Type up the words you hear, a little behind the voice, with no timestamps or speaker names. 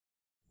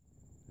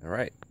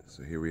Alright,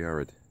 so here we are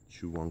at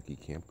Chewonki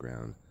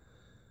Campground,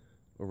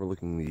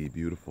 overlooking the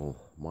beautiful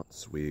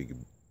Motswig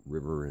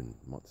River and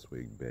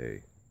Motswig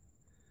Bay.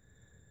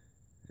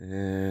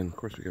 And of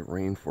course we got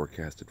rain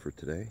forecasted for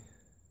today.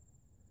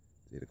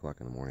 It's 8 o'clock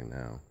in the morning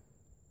now.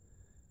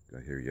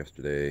 Got here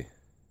yesterday.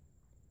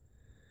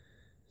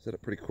 Set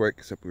up pretty quick,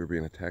 except we were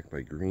being attacked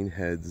by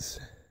greenheads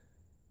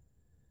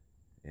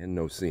and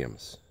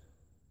no-see-ums.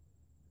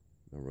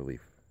 No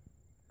relief.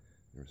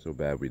 They were so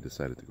bad we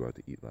decided to go out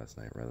to eat last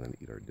night rather than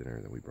eat our dinner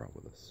that we brought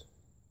with us.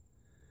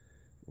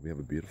 But we have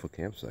a beautiful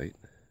campsite,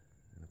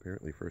 and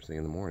apparently first thing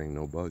in the morning,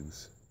 no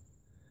bugs.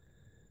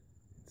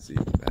 Let's see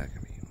the back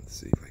of me. Let's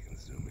see if I can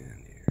zoom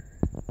in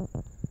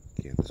here.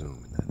 Can't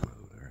zoom in that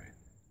mode, alright.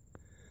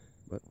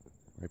 But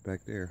right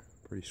back there,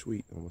 pretty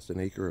sweet. Almost an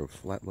acre of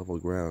flat level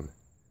ground.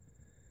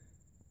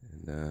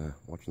 And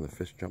watching the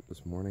fish jump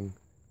this morning.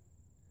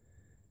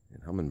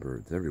 And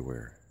hummingbirds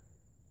everywhere.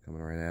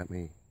 Coming right at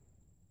me.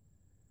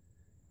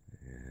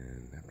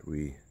 And after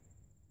we get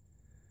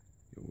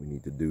what we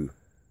need to do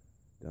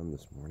done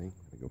this morning,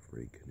 I'm going to go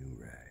for a canoe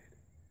ride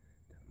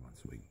down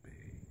Motswig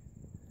Bay.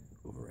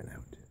 Over and out.